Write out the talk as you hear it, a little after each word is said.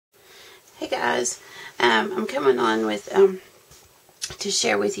Hey guys, I'm coming on with to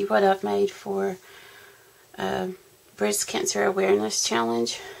share with you what I've made for Breast Cancer Awareness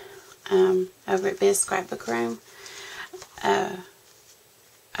Challenge over at Best Scrapbook Room.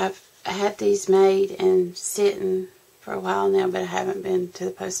 I've had these made and sitting for a while now, but I haven't been to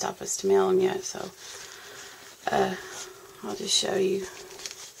the post office to mail them yet, so I'll just show you.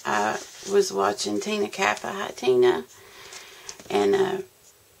 I was watching Tina Kappa. Hi Tina. And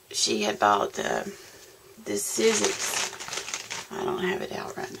she had bought this Sizzix. I don't have it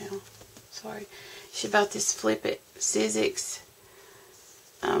out right now. Sorry. She bought this Flip It Sizzix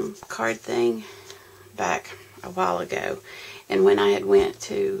card thing back a while ago. And when I had went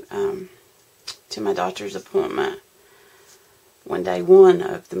to my doctor's appointment, one day, one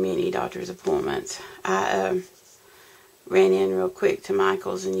of the many doctor's appointments, I ran in real quick to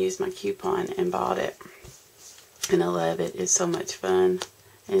Michael's and used my coupon and bought it. And I love it. It's so much fun.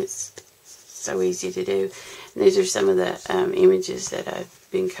 And it's so easy to do. And these are some of the images that I've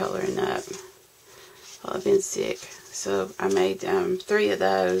been coloring up while I've been sick. So I made 3 of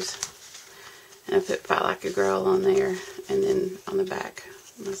those. And I put Fight Like a Girl on there. And then on the back,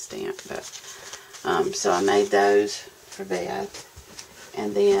 my stamp. But so I made those for Beth.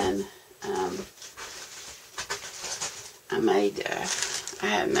 And then I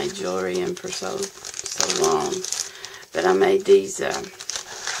haven't made jewelry in for so long. But I made these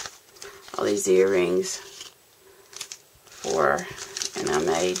all these earrings and I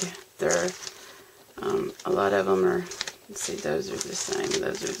made their, a lot of them are, let's see, those are the same,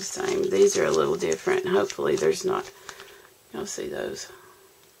 those are the same. These are a little different. Hopefully there's not, you'll see those.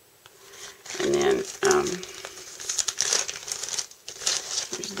 And then,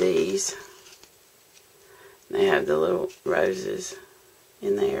 there's these. They have the little roses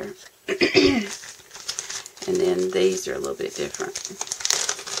in there. And then these are a little bit different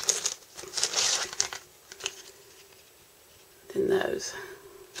than those.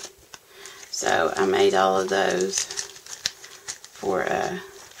 So I made all of those for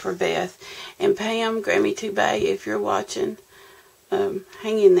Beth. And Pam, Grammy Toubé, if you're watching, hang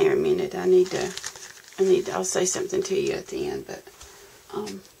in there a minute. I'll say something to you at the end. But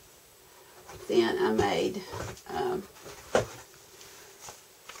then I made if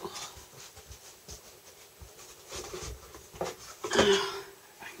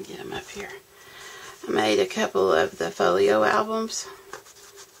I can get them up here. I made a couple of the folio albums.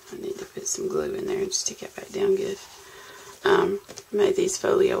 I need to put some glue in there and stick it back down good. I made these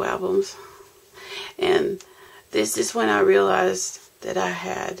folio albums. And this is when I realized that I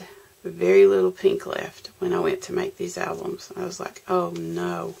had very little pink left when I went to make these albums. I was like, oh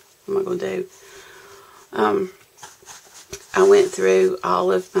no, what am I going to do? I went through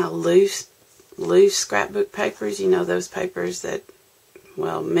all of my loose scrapbook papers. You know, those papers that,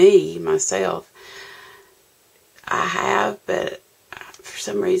 well, myself, I have, but for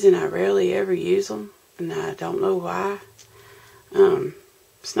some reason I rarely ever use them, and I don't know why.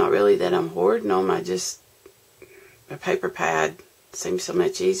 It's not really that I'm hoarding them, a paper pad seems so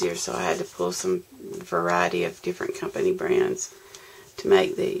much easier, so I had to pull some variety of different company brands to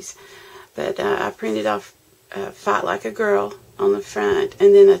make these. But I printed off Fight Like a Girl on the front,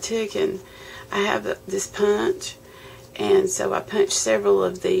 and then I took and I have this punch, and so I punched several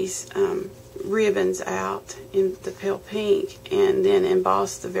of these ribbons out in the pale pink, and then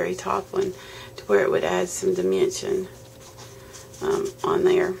embossed the very top one to where it would add some dimension on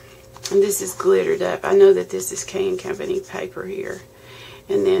there. And this is glittered up. I know that this is K & Company paper here.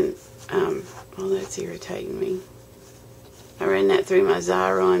 And then, oh, that's irritating me. I ran that through my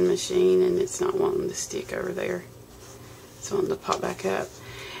Xyron machine, and it's not wanting to stick over there. It's wanting to pop back up.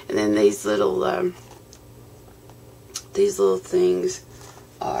 And then these little things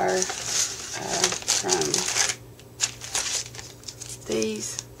are from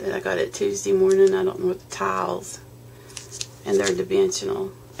these that I got at Tuesday morning. I don't know what, the tiles, and they're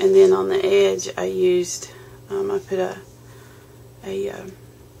dimensional. And then on the edge, I used I put a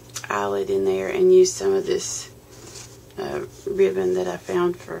eyelet in there and used some of this ribbon that I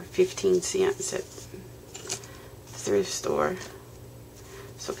found for 15 cents at the thrift store.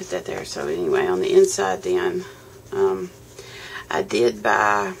 So I put that there. So anyway, on the inside then, I did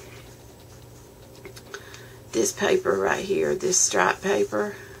buy this paper right here, this stripe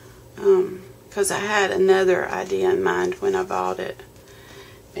paper, because I had another idea in mind when I bought it.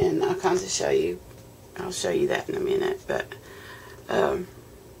 And I'll kind of show you that in a minute. But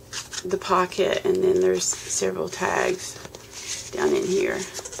the pocket, and then there's several tags down in here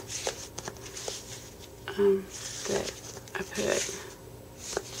that I put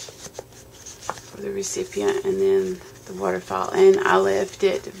for the recipient, and then the waterfall, and I left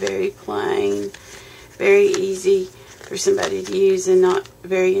it very plain, very easy for somebody to use, and not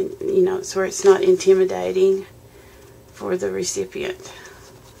very, you know, so it's not intimidating for the recipient.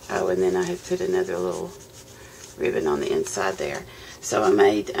 Oh, and then I had put another little ribbon on the inside there. So I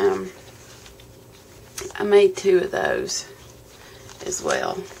made 2 of those as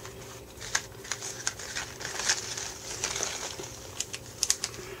well.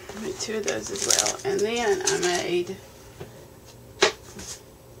 I made 2 of those as well, and then I made.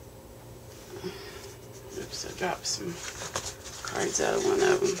 Oops, I dropped some cards out of one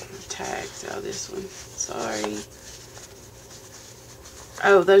of them. Tags out of this one. Sorry.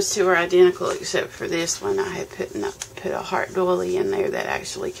 Oh, those 2 are identical except for this one. I had put a heart doily in there that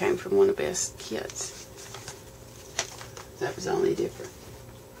actually came from one of Beth's kits. That was only different.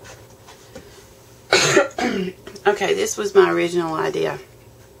 Okay, this was my original idea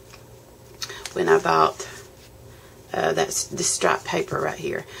when I bought this striped paper right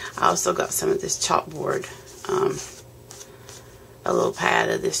here. I also got some of this chalkboard, a little pad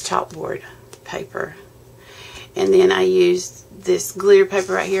of this chalkboard paper. And then I used this glitter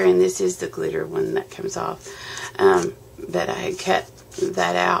paper right here, and this is the glitter one that comes off. But I had cut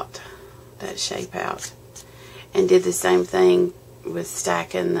that out, that shape out, and did the same thing with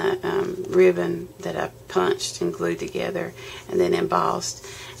stacking the ribbon that I punched and glued together and then embossed.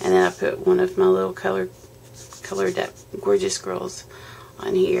 And then I put one of my little colored up Gorgeous Girls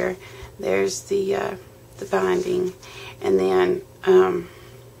on here. There's the binding, and then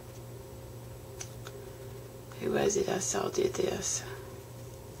who was it I saw did this?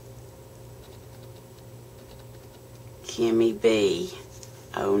 Kimmy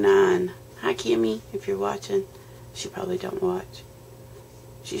B09. Hi Kimmy, if you're watching. She probably don't watch.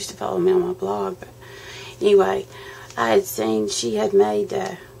 She used to follow me on my blog, but anyway, I had seen she had made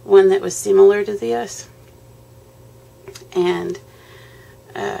one that was similar to this, and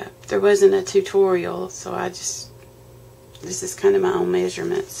there wasn't a tutorial, so this is kind of my own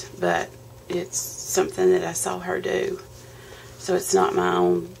measurements, but it's something that I saw her do. So it's not my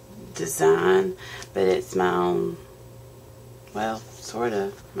own design, but it's my own, well, sort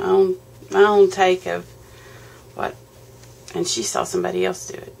of my own take of what, and she saw somebody else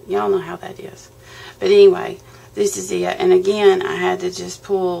do it. Y'all know how that is. But anyway, this is it. And again, I had to just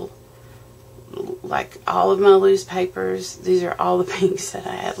pull like all of my loose papers. These are all the pinks that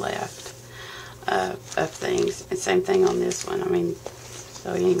I had left of things. And same thing on this one. I mean,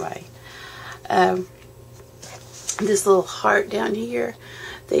 so anyway, this little heart down here,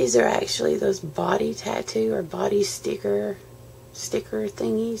 these are actually those body tattoo or body sticker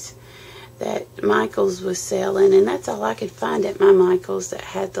thingies that Michaels was selling, and that's all I could find at my Michaels that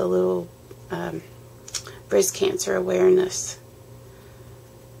had the little breast cancer awareness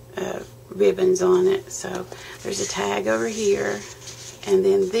ribbons on it. So there's a tag over here, and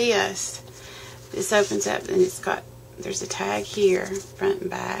then this opens up, and there's a tag here, front and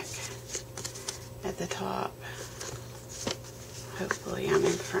back, at the top. Hopefully I'm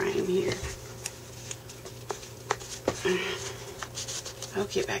in frame here. I'll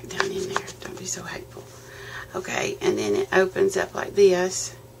get back down in there. Don't be so hateful. Okay, and then it opens up like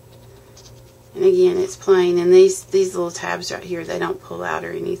this. And again, it's plain. And these little tabs right here, they don't pull out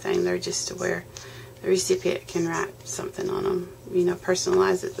or anything. They're just to where the recipient can write something on them. You know,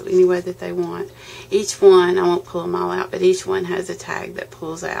 personalize it any way that they want. Each one, I won't pull them all out, but each one has a tag that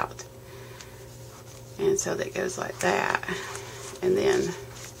pulls out. And so that goes like that. And then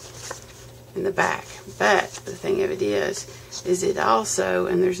in the back. But the thing of it is it also,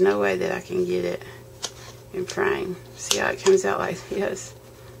 and there's no way that I can get it in frame. See how it comes out like this?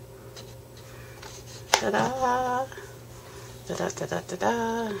 Ta-da!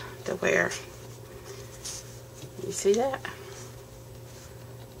 Ta-da-ta-da-ta-da! To where? You see that?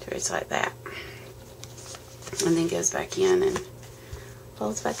 To where it's like that. And then goes back in and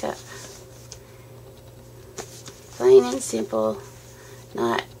folds back up. Plain and simple.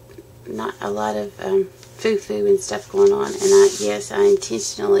 Not a lot of foo-foo and stuff going on. And yes, I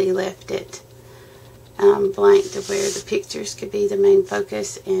intentionally left it blank to where the pictures could be the main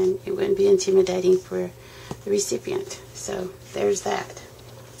focus and it wouldn't be intimidating for the recipient. So there's that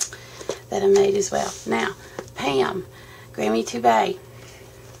I made as well. Now, Pam, Grammy Toubé.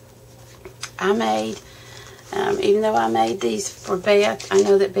 I made, even though I made these for Beth, I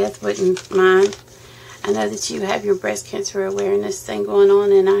know that Beth wouldn't mind. I know that you have your breast cancer awareness thing going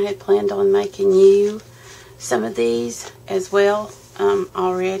on, and I had planned on making you some of these as well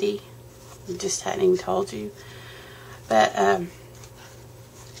already. Just hadn't even told you. But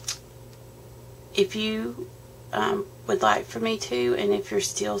if you would like for me to, and if you're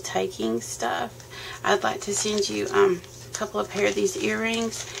still taking stuff, I'd like to send you a couple of pair of these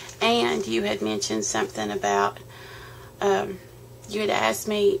earrings. And you had mentioned something about, you had asked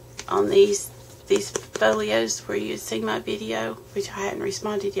me on these folios where you had seen my video, which I hadn't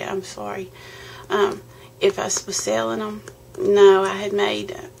responded yet, I'm sorry, if I was selling them. No, I had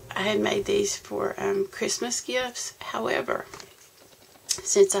made these for Christmas gifts. However,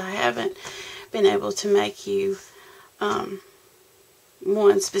 since I haven't been able to make you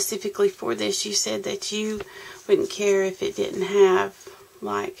one specifically for this, you said that you wouldn't care if it didn't have,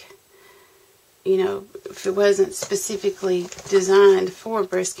 like, you know, if it wasn't specifically designed for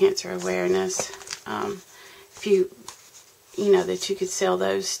breast cancer awareness, if you know, that you could sell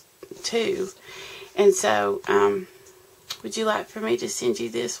those too. And so, would you like for me to send you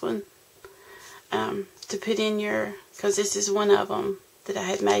this one to put in your, because this is one of them that I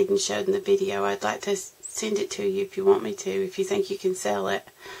had made and showed in the video. I'd like to send it to you if you want me to, if you think you can sell it.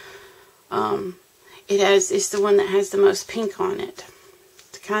 It's the one that has the most pink on it,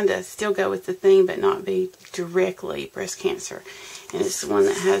 to kind of still go with the theme but not be directly breast cancer. And it's the one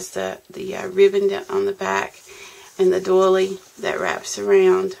that has the ribbon on the back and the doily that wraps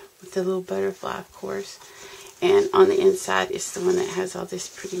around with the little butterfly, of course. And on the inside, it's the one that has all this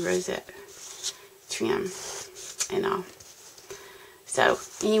pretty rosette trim and all. So,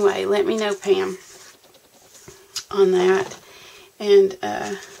 anyway, let me know, Pam, on that. And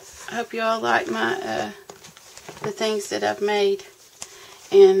I hope you all like my the things that I've made.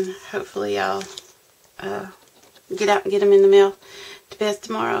 And hopefully I'll get out and get them in the mail to Beth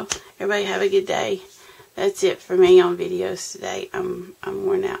tomorrow. Everybody have a good day. That's it for me on videos today. I'm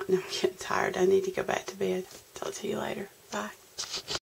worn out and I'm getting tired. I need to go back to bed. Talk to you later. Bye.